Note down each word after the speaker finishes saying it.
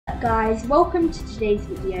guys, welcome to today's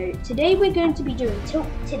video. Today we're going to be doing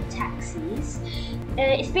Tilted Taxis.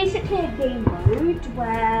 It's basically a game mode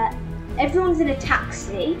where everyone's in a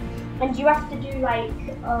taxi and you have to do like,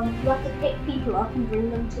 you have to pick people up and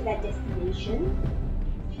bring them to their destination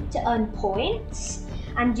to earn points.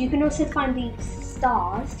 And you can also find these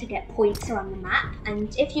stars to get points around the map,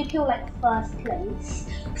 and if you kill like first place,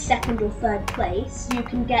 second or third place, you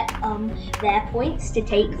can get their points to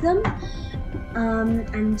take them.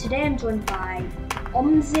 And today I'm joined by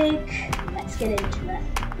Omzig. Let's get into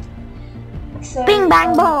it. So, Bing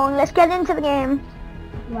bang bong, let's get into the game.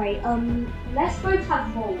 Right, let's both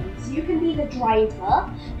have roles. You can be the driver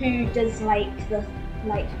who does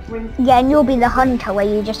bring. Yeah, and you'll be the hunter where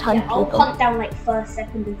you just hunt I'll people. hunt down like first,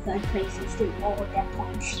 second and third place and steal all of their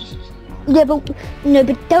points. Yeah, but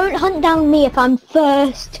don't hunt down me if I'm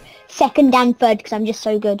first, second and third, because I'm just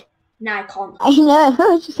so good. No, I can't. I know, I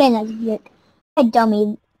was just saying that's good. A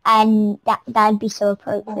dummy, and that'd be so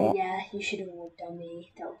appropriate. Oh yeah, you should have worn dummy.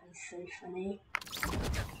 That would be so funny.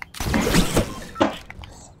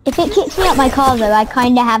 If it kicks me out my car though, I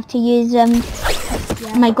kind of have to use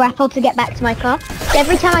my grapple to get back to my car. So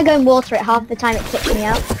every time I go in water, half the time it kicks me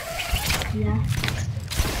out. Yeah.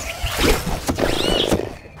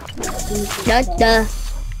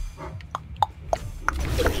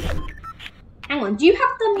 Hang on, do you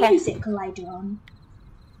have the music glider on?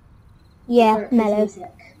 Yeah, mellow. Music?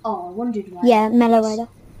 Oh, I wondered why. Yeah, mellow rider.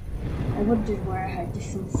 I wondered where I heard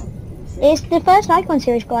this on some music. It's the first Icon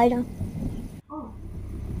series glider. Oh.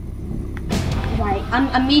 Right, I'm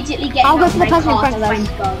immediately getting I'll go out for the my person in car front to of find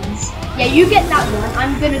us. guns. Yeah, you get that one.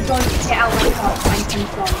 I'm gonna go get out my car to find some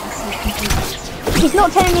guns. He's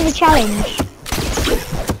not telling me the challenge.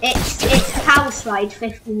 It's power slide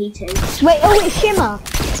 50 meters. Wait, oh, it's Shimmer.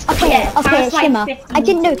 Okay, Yeah, okay, it's slide Shimmer. 50 I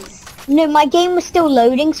didn't know. meters. No, my game was still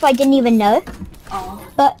loading, so I didn't even know. Oh.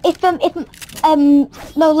 But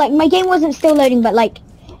no, like my game wasn't still loading, but like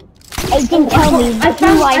it didn't tell me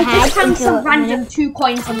I had just found until some a random minute. 2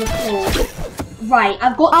 coins on the floor. Right,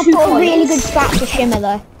 I've got I've 2 got coins. a really good strat for Shimmer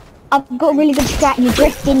though. I've got a really good strat. You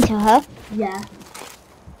drift into her, Yeah.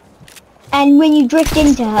 and when you drift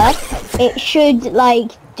into her, it should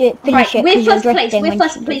like finish it. We're 'cause you're first place. drifting We're when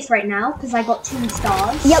first she- place right now because I got 2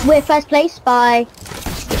 stars. Yep, we're first place by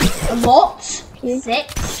A lot. Yeah.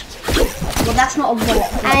 6. Well, that's not a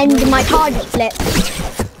lot. and my car just flipped.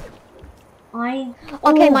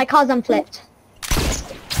 Okay, my car's unflipped.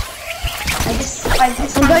 I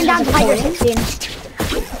just I'm going down to another Hydro coin. 16.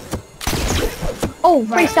 Oh,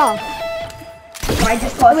 3 star. I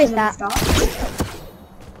just got Who is that? Star.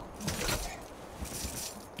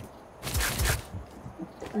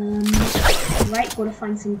 Right, gotta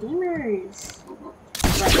find some gamers.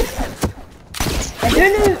 Right. I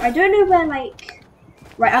don't know where like.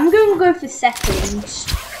 Right, I'm gonna go for second.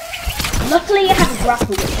 Luckily, I have a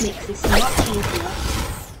grapple, which makes this much easier.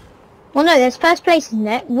 Well, no, there's first place, isn't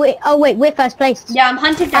it? Oh wait, we're first place. Yeah, I'm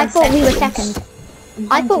hunting down. I thought we were seconds. second.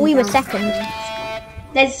 I thought we were second.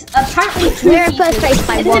 There's apparently 2 We're in people. first place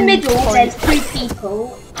by in the 1 middle, point. there's 2 people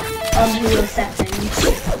who are second.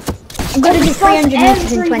 I'm gonna do 300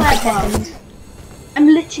 meters in 20 Everywhere seconds. I'm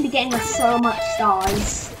literally getting so much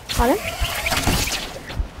stars. Pardon?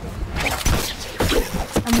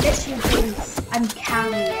 I'm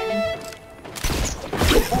carrying.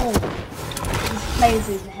 Oh, there's players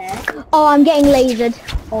over here. Oh, I'm getting lasered.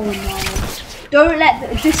 Oh no. Don't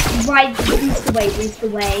let just ride, boost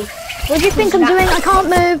away. What do you think I'm doing? I can't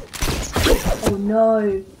move. Oh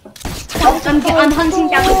no. I'm hunting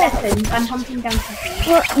down second. I'm hunting down second.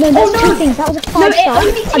 Well, no, there's 2 things. That was a 5 No, star. it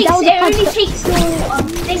only takes your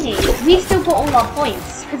thingy. We've still got all our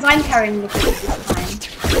points because I'm carrying the points this time.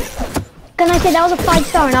 Can I say that was a 5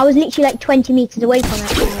 star and I was literally like 20 meters away from it.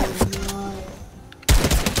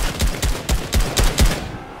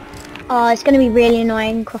 Oh, it's going to be really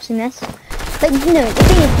annoying crossing this. But no, the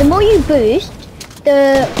thing is, the more you boost,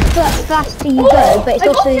 the faster you go, but it's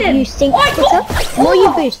also you sink quicker. The more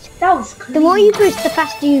you boost, that was clean. the more you boost, the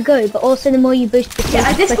faster you go, but also the more you boost, the Yeah,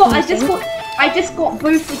 I just quicker you got sink. I just got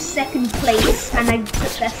both with second place and I took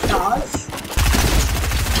their stars.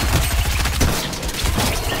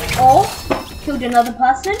 Oh, killed another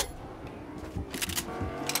person.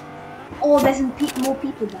 Oh, there's more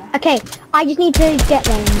people there. Okay, I just need to get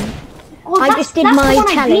them. Oh, I just did my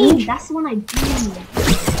challenge. That's the one I beamed.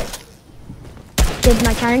 Did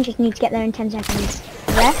my challenge, just need to get there in 10 seconds.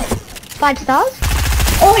 There. 5 stars.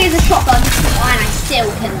 Oh, here's a shotgun. And I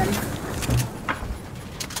still kill him.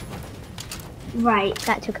 Right.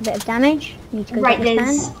 That took a bit of damage. Need to go Right, get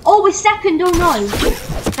there's... this man. Oh, we're second. Oh, no.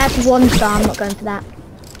 That's 1 star, I'm not going for that.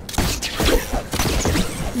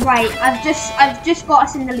 Right, I've just got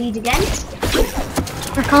us in the lead again.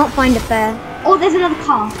 I can't find a fare. Oh, there's another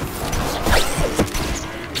car.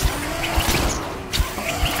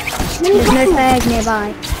 There's no fares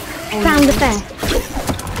nearby. Oh, Found the fare.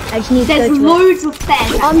 I just need to there's go to loads of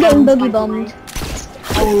fares. I'm getting boogie bombed.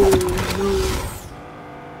 Oh no.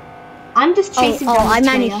 I'm just chasing down I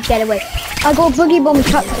managed to get away. I got boogie bomb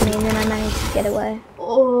truck to me and then I managed to get away.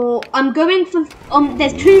 Oh, I'm going for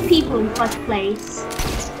there's 2 people in first place.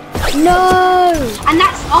 No! And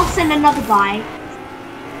that's us and another guy.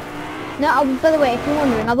 No, by the way, if you're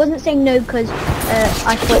wondering, I wasn't saying no because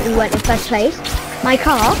I thought we weren't in first place. My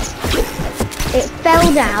car, it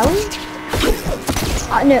fell down.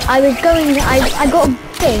 No, I was going, I got a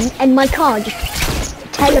thing and my car just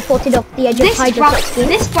teleported off the edge of Hydro 16.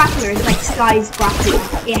 This grappler is like Sky's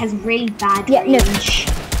grappler. It has really bad range.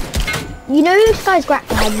 No. You know Sky's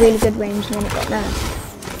grappler had really good range and then it got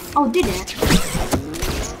nerfed. Oh, did it?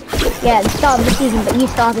 Yeah, at the start of the season, but you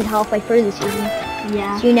started halfway through the season.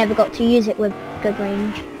 Yeah. So you never got to use it with good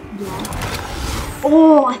range. Yeah.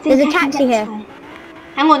 Oh, I think there's a taxi here.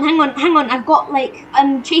 Hang on. I've got like,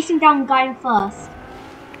 I'm chasing down the guy in first.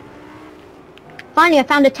 Finally, I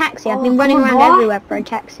found a taxi. I've been running around everywhere for a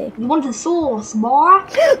taxi. You want the sauce, boy?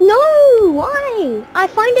 No, why? I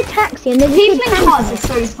find a taxi and there's people in cars are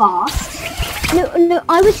so fast. No,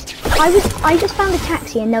 I just found a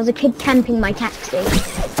taxi and there was a kid camping my taxi.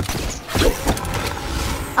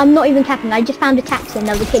 I'm not even camping, I just found a taxi and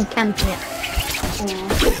there was a kid camping it.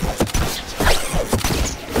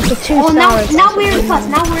 It's a 2-star. Now we're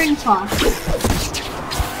in first.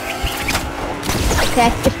 Okay, I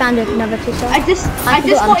just found another 2-star. I just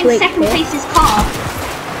got in second place's car.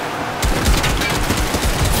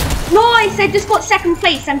 Nice, I just got second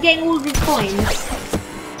place. I'm getting all of his coins.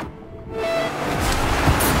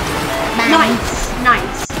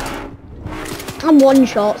 Nice. I'm 1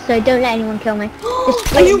 shot, so don't let anyone kill me.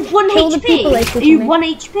 Are you 1 HP? Are you 1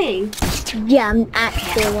 HP? Yeah, I'm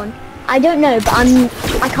actually 1. I don't know, but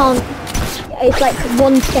I can't. It's like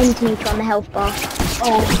 1 centimeter on the health bar.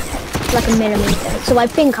 Oh. Like a millimeter, so I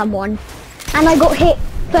think I'm 1. And I got hit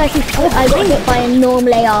 30. I got hit by a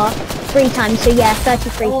normal AR 3 times, so yeah,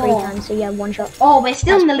 33 3 times, so yeah, 1 shot. Oh, we're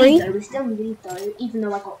still in the lead though. We're still in the lead though, even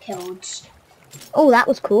though I got killed. Oh, that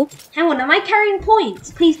was cool. Hang on, am I carrying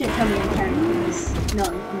points? Please don't tell me I'm carrying points. No,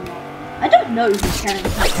 I'm not. I don't know who's carrying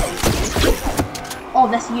points. Oh,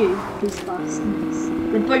 that's you. Who's first? Nice.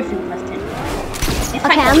 We're both in first 10.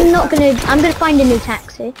 Okay, I'm gonna find a new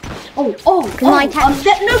taxi. My taxi.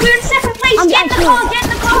 No, we're in second place. Get in the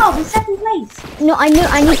car. We're second place. No, I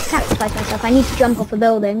need to sacrifice myself. I need to jump off a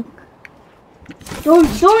building. Don't.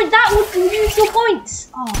 That would use your points.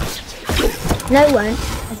 Oh. No, it won't.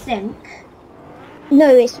 I think. No,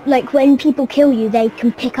 it's like when people kill you, they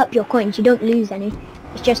can pick up your coins. You don't lose any.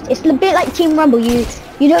 It's a bit like Team Rumble. You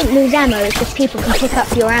don't lose ammo. It's just people can pick up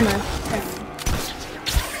your ammo.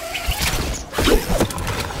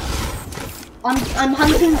 I'm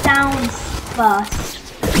hunting down first.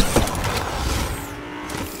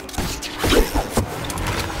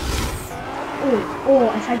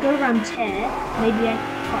 Oh, if I go around here, maybe I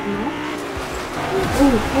cut him off.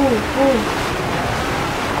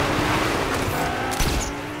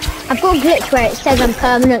 I've got a glitch where it says I'm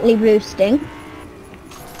permanently boosting.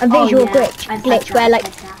 A visual glitch where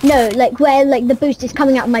where the boost is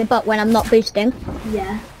coming out of my butt when I'm not boosting.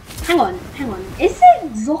 Yeah. Hang on. Is it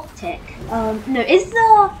exotic? No, is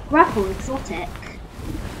the grapple exotic?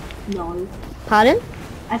 No. Pardon?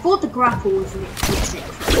 I thought the grapple was an exotic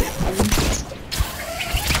for a second.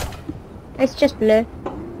 It's just blue.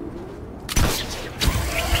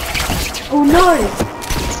 Oh no!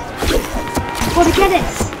 I've got to get it!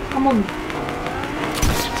 Come on.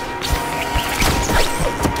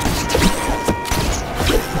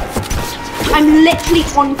 I'm literally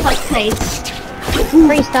on first place.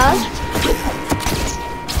 3 stars.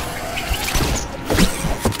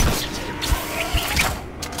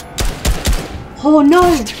 Oh no!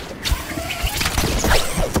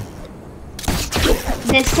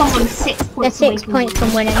 There's someone 6 points. They're 6 points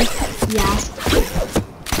from winning. Yeah.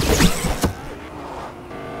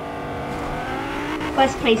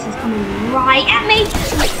 First place is coming right at me.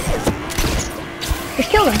 Just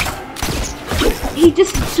kill them. He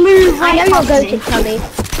just flew right I know past you'll go me. to Tubby.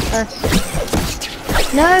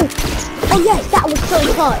 No. Oh yes, that was so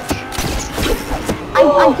clutch.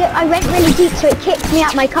 I went really deep, so it kicked me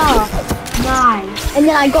out my car. Nice. And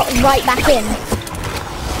then I got right back in.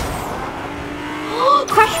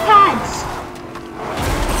 Crash pads.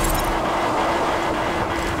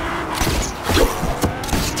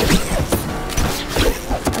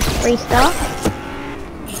 That's 3 star.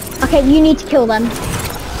 Okay, you need to kill them.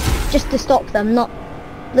 just to stop them, not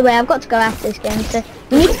the way I've got to go after this game. So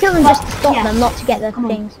you need to kill them just to stop them, not to get the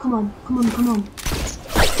things. Come on.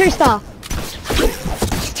 3-star.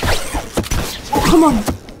 Come on,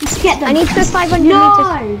 let's get them. I need to go 500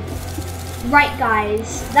 meters. Right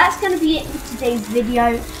guys, that's going to be it for today's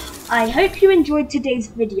video. I hope you enjoyed today's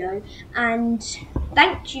video, and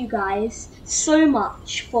thank you guys so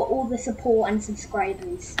much for all the support and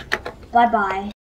subscribers. Bye bye.